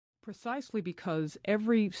Precisely because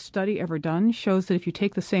every study ever done shows that if you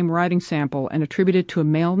take the same writing sample and attribute it to a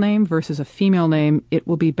male name versus a female name, it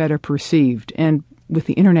will be better perceived. And with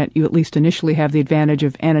the internet, you at least initially have the advantage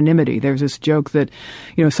of anonymity. There's this joke that,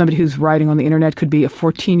 somebody who's writing on the internet could be a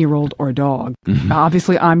 14-year-old or a dog. Mm-hmm.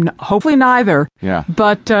 Obviously, hopefully neither. Yeah.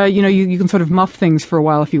 But, you can sort of muff things for a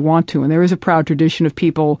while if you want to. And there is a proud tradition of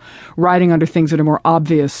people writing under things that are more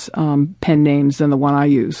obvious pen names than the one I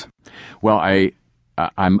use. Well,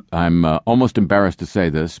 I'm almost embarrassed to say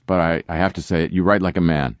this, but I have to say it. You write like a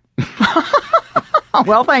man.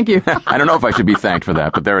 Well, thank you. I don't know if I should be thanked for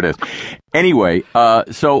that, but there it is. Anyway,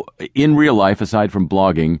 so in real life, aside from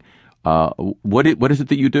blogging, what is it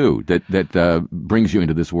that you do that brings you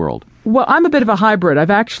into this world? Well, I'm a bit of a hybrid. I've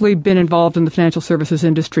actually been involved in the financial services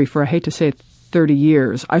industry for, I hate to say it, 30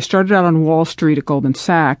 years. I started out on Wall Street at Goldman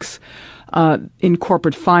Sachs in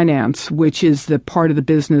corporate finance, which is the part of the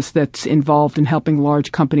business that's involved in helping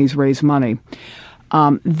large companies raise money.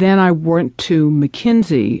 Then I went to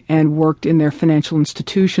McKinsey and worked in their financial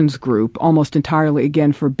institutions group, almost entirely,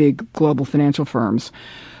 again, for big global financial firms.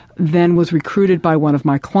 Then was recruited by one of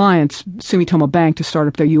my clients, Sumitomo Bank, to start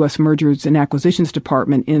up their U.S. Mergers and Acquisitions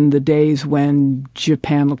department in the days when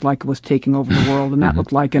Japan looked like it was taking over the world, and that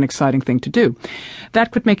looked like an exciting thing to do.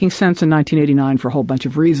 That quit making sense in 1989 for a whole bunch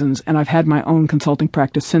of reasons, and I've had my own consulting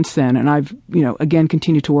practice since then, and I've, again,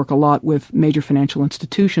 continued to work a lot with major financial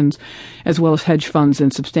institutions, as well as hedge funds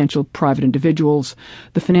and substantial private individuals.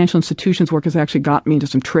 The financial institutions work has actually got me into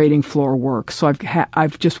some trading floor work, so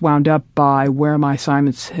I've just wound up by where my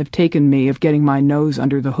assignments have taken me of getting my nose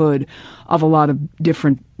under the hood of a lot of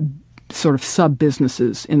different sort of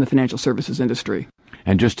sub-businesses in the financial services industry.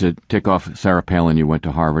 And just to tick off Sarah Palin, you went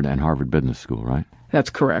to Harvard and Harvard Business School, right? That's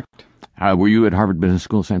correct. Were you at Harvard Business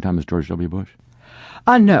School the same time as George W. Bush?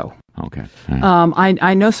 No. Okay.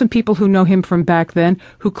 I know some people who know him from back then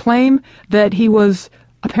who claim that he was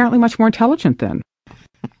apparently much more intelligent then.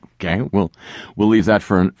 Okay, we'll leave that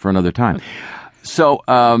for another time. So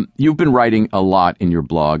you've been writing a lot in your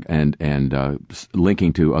blog and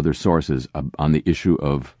linking to other sources on the issue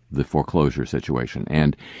of the foreclosure situation.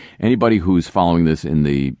 And anybody who's following this in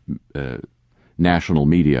the national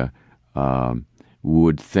media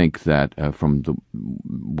would think that from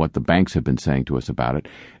what the banks have been saying to us about it,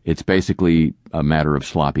 it's basically a matter of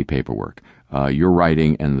sloppy paperwork. Your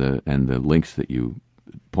writing and the links that you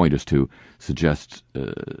point us to suggest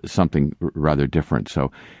something rather different.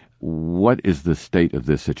 So what is the state of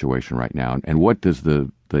this situation right now, and what does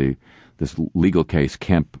this legal case,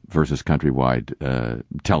 Kemp versus Countrywide,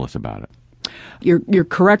 tell us about it? You're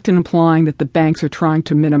correct in implying that the banks are trying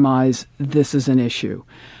to minimize this as an issue.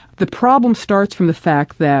 The problem starts from the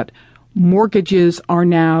fact that mortgages are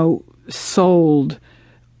now sold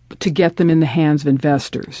to get them in the hands of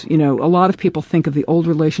investors. A lot of people think of the old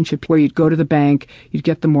relationship where you'd go to the bank, you'd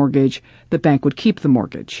get the mortgage, the bank would keep the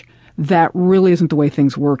mortgage. That really isn't the way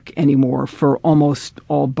things work anymore for almost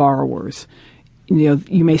all borrowers. You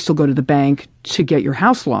may still go to the bank to get your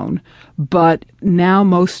house loan, but now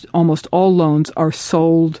almost all loans are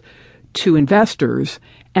sold to investors,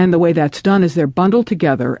 and the way that's done is they're bundled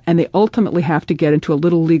together, and they ultimately have to get into a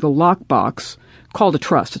little legal lockbox called a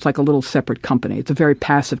trust. It's like a little separate company. It's a very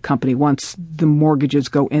passive company. Once the mortgages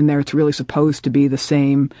go in there, it's really supposed to be the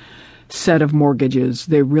same set of mortgages.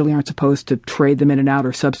 They really aren't supposed to trade them in and out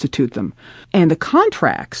or substitute them. And the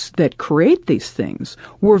contracts that create these things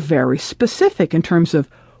were very specific in terms of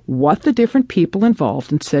what the different people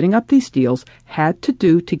involved in setting up these deals had to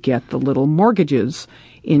do to get the little mortgages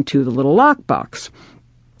into the little lockbox.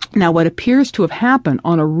 Now, what appears to have happened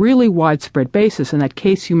on a really widespread basis, and that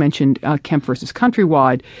case you mentioned, Kemp versus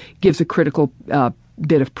Countrywide, gives a critical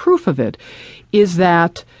bit of proof of it, is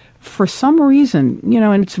that for some reason,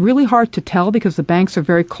 and it's really hard to tell because the banks are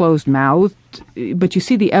very closed-mouthed, but you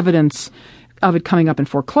see the evidence of it coming up in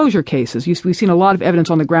foreclosure cases. We've seen a lot of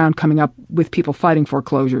evidence on the ground coming up with people fighting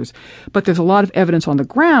foreclosures, but there's a lot of evidence on the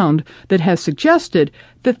ground that has suggested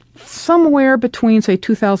that somewhere between, say,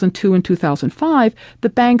 2002 and 2005, the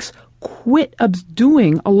banks quit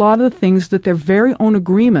doing a lot of the things that their very own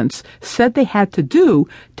agreements said they had to do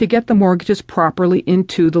to get the mortgages properly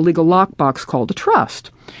into the legal lockbox called a trust.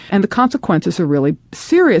 And the consequences are really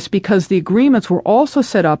serious because the agreements were also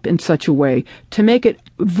set up in such a way to make it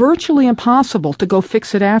virtually impossible to go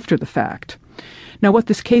fix it after the fact. Now, what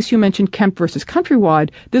this case you mentioned, Kemp versus Countrywide,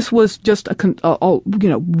 this was just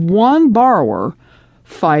one borrower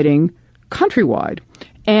fighting Countrywide.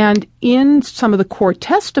 And in some of the court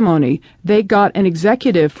testimony, they got an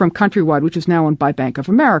executive from Countrywide, which is now owned by Bank of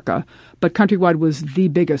America, but Countrywide was the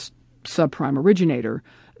biggest subprime originator,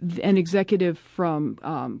 an executive from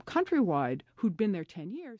Countrywide who'd been there 10 years.